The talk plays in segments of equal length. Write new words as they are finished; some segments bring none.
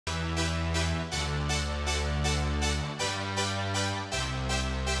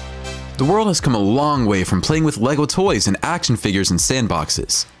The world has come a long way from playing with Lego toys and action figures in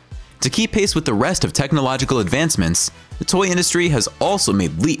sandboxes. To keep pace with the rest of technological advancements, the toy industry has also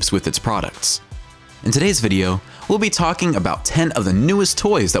made leaps with its products. In today's video, we'll be talking about 10 of the newest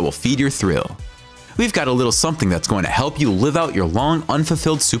toys that will feed your thrill. We've got a little something that's going to help you live out your long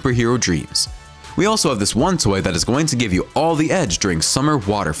unfulfilled superhero dreams. We also have this one toy that is going to give you all the edge during summer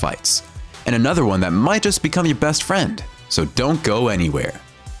water fights, and another one that might just become your best friend, so don't go anywhere.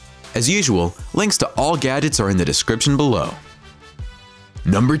 As usual, links to all gadgets are in the description below.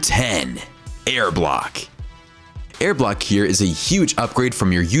 Number 10. Airblock. Airblock here is a huge upgrade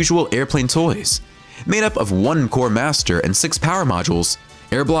from your usual airplane toys. Made up of one core master and 6 power modules,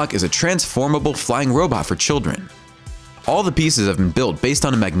 Airblock is a transformable flying robot for children. All the pieces have been built based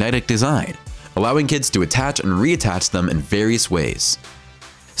on a magnetic design, allowing kids to attach and reattach them in various ways.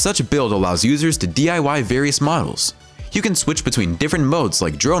 Such a build allows users to DIY various models. You can switch between different modes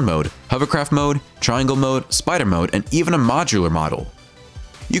like drone mode, hovercraft mode, triangle mode, spider mode, and even a modular model.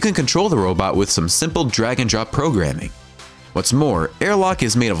 You can control the robot with some simple drag and drop programming. What's more, Airlock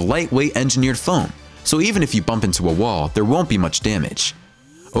is made of lightweight engineered foam, so even if you bump into a wall, there won't be much damage.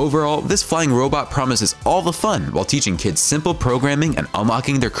 Overall, this flying robot promises all the fun while teaching kids simple programming and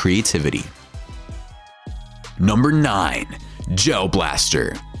unlocking their creativity. Number 9. Gel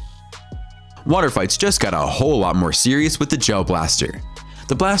Blaster. Water fights just got a whole lot more serious with the Gel Blaster.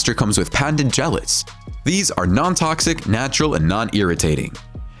 The blaster comes with patented gellets. These are non-toxic, natural, and non-irritating.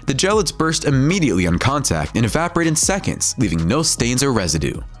 The gellets burst immediately on contact and evaporate in seconds, leaving no stains or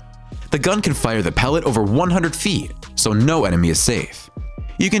residue. The gun can fire the pellet over 100 feet, so no enemy is safe.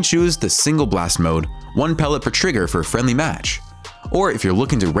 You can choose the single blast mode, 1 pellet per trigger for a friendly match. Or if you're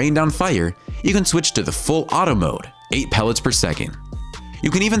looking to rain down fire, you can switch to the full auto mode, 8 pellets per second. You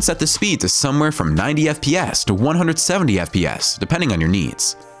can even set the speed to somewhere from 90 FPS to 170 FPS, depending on your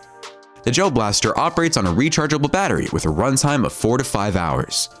needs. The Gel Blaster operates on a rechargeable battery with a runtime of 4 to 5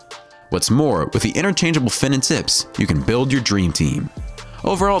 hours. What's more, with the interchangeable fin and tips, you can build your dream team.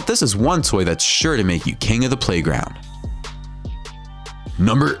 Overall, this is one toy that's sure to make you king of the playground.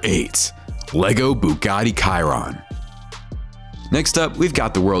 Number 8. Lego Bugatti Chiron. Next up, we've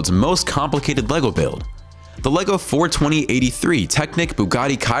got the world's most complicated Lego build. The LEGO 42083 Technic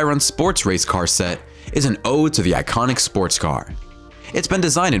Bugatti Chiron Sports Race Car set is an ode to the iconic sports car. It's been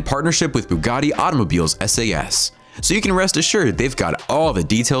designed in partnership with Bugatti Automobiles SAS, so you can rest assured they've got all the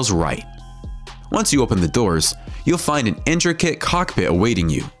details right. Once you open the doors, you'll find an intricate cockpit awaiting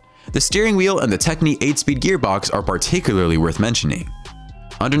you. The steering wheel and the Techni 8-speed gearbox are particularly worth mentioning.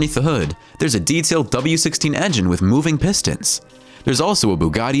 Underneath the hood, there's a detailed W16 engine with moving pistons. There's also a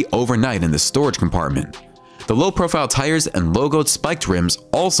Bugatti overnight in the storage compartment. The low-profile tires and logoed spiked rims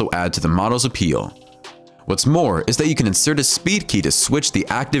also add to the model's appeal. What's more is that you can insert a speed key to switch the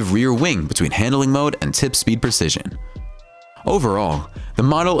active rear wing between handling mode and tip speed precision. Overall, the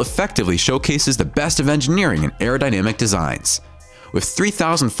model effectively showcases the best of engineering and aerodynamic designs. With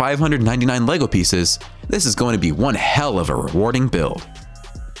 3,599 Lego pieces, this is going to be one hell of a rewarding build.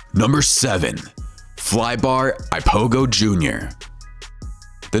 Number 7. Flybar iPogo Jr.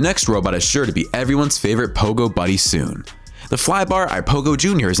 The next robot is sure to be everyone's favorite pogo buddy soon. The Flybar iPogo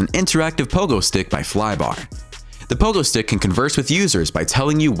Jr. is an interactive pogo stick by Flybar. The pogo stick can converse with users by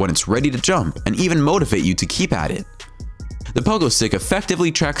telling you when it's ready to jump and even motivate you to keep at it. The pogo stick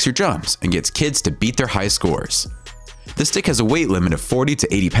effectively tracks your jumps and gets kids to beat their high scores. The stick has a weight limit of 40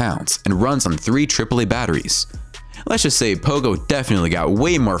 to 80 pounds and runs on 3 AAA batteries. Let's just say Pogo definitely got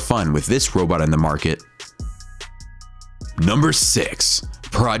way more fun with this robot in the market. Number 6.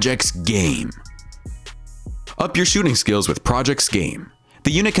 Project's Game. Up your shooting skills with Project's Game.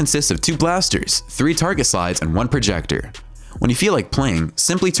 The unit consists of 2 blasters, 3 target slides, and 1 projector. When you feel like playing,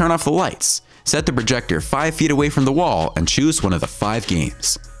 simply turn off the lights, set the projector 5 feet away from the wall, and choose one of the 5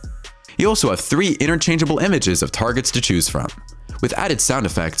 games. You also have 3 interchangeable images of targets to choose from. With added sound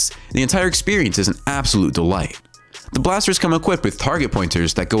effects, the entire experience is an absolute delight. The blasters come equipped with target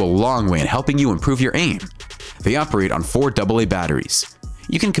pointers that go a long way in helping you improve your aim. They operate on 4 AA batteries.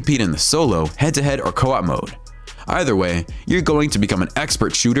 You can compete in the solo, head-to-head, or co-op mode. Either way, you're going to become an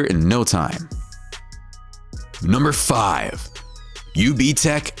expert shooter in no time. Number 5.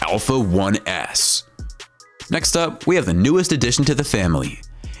 UBTech Alpha 1S. Next up, we have the newest addition to the family,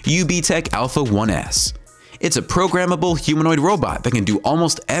 UBTech Alpha 1S. It's a programmable humanoid robot that can do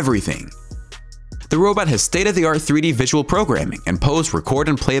almost everything. The robot has state-of-the-art 3D visual programming and pose, record,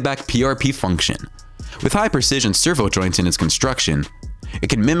 and playback PRP function. With high precision servo joints in its construction, it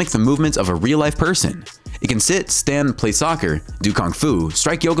can mimic the movements of a real-life person. It can sit, stand, play soccer, do kung fu,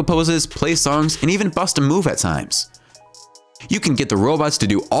 strike yoga poses, play songs, and even bust a move at times. You can get the robots to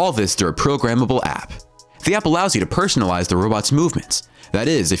do all this through a programmable app. The app allows you to personalize the robot's movements, that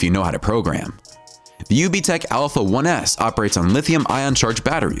is, if you know how to program. The UBTech Alpha 1S operates on lithium-ion charged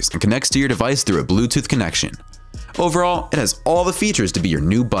batteries and connects to your device through a Bluetooth connection. Overall, it has all the features to be your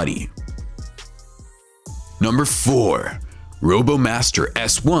new buddy. Number 4. RoboMaster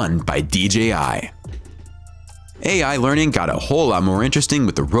S1 by DJI. AI learning got a whole lot more interesting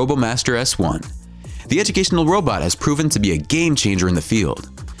with the RoboMaster S1. The educational robot has proven to be a game changer in the field.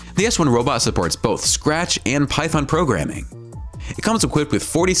 The S1 robot supports both Scratch and Python programming. It comes equipped with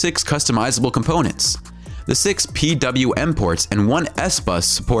 46 customizable components. The 6 PWM ports and 1 S-Bus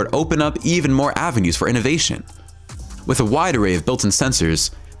support open up even more avenues for innovation. With a wide array of built-in sensors,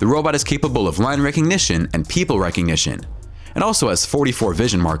 the robot is capable of line recognition and people recognition. It also has 44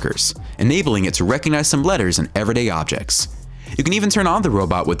 vision markers, enabling it to recognize some letters and everyday objects. You can even turn on the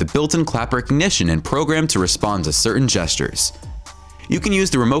robot with the built-in clap recognition and program to respond to certain gestures. You can use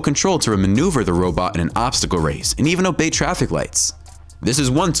the remote control to maneuver the robot in an obstacle race and even obey traffic lights. This is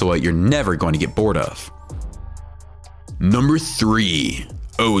one toy you're never going to get bored of. Number 3.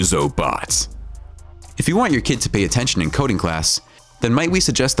 OzoBot. If you want your kid to pay attention in coding class, then might we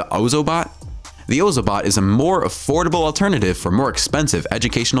suggest the OzoBot? The OzoBot is a more affordable alternative for more expensive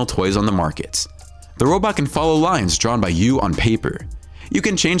educational toys on the market. The robot can follow lines drawn by you on paper. You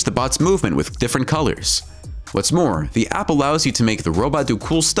can change the bot's movement with different colors. What's more, the app allows you to make the robot do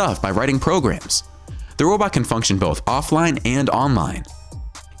cool stuff by writing programs. The robot can function both offline and online.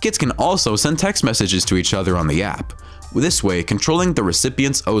 Kids can also send text messages to each other on the app, this way controlling the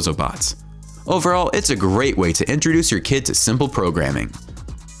recipient's OzoBot. Overall, it's a great way to introduce your kid to simple programming.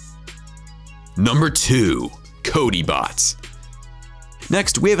 Number 2. CodyBot.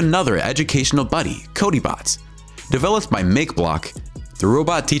 Next, we have another educational buddy, CodyBot. Developed by MakeBlock, the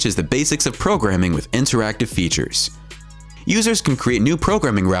robot teaches the basics of programming with interactive features. Users can create new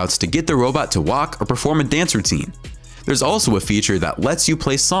programming routes to get the robot to walk or perform a dance routine. There's also a feature that lets you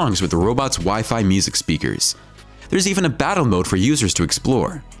play songs with the robot's Wi-Fi music speakers. There's even a battle mode for users to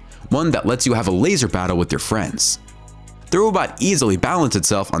explore, one that lets you have a laser battle with your friends. The robot easily balances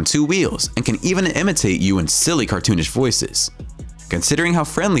itself on 2 wheels and can even imitate you in silly cartoonish voices. Considering how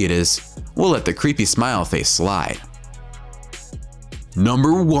friendly it is, we'll let the creepy smile face slide.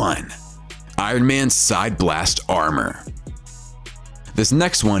 Number 1. Iron Man Side Blast Armor. This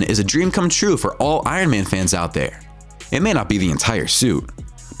next one is a dream come true for all Iron Man fans out there. It may not be the entire suit,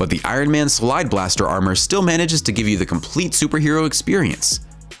 but the Iron Man Slide Blaster armor still manages to give you the complete superhero experience.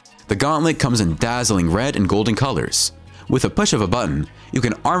 The gauntlet comes in dazzling red and golden colors. With a push of a button, you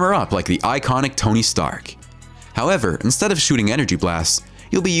can armor up like the iconic Tony Stark. However, instead of shooting energy blasts,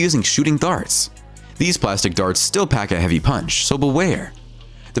 you'll be using shooting darts. These plastic darts still pack a heavy punch, so beware.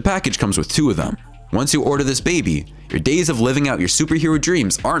 The package comes with 2 of them. Once you order this baby, your days of living out your superhero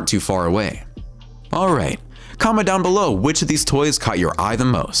dreams aren't too far away. Alright, comment down below which of these toys caught your eye the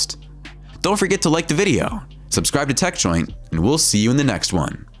most. Don't forget to like the video, subscribe to TechJoint, and we'll see you in the next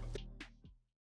one.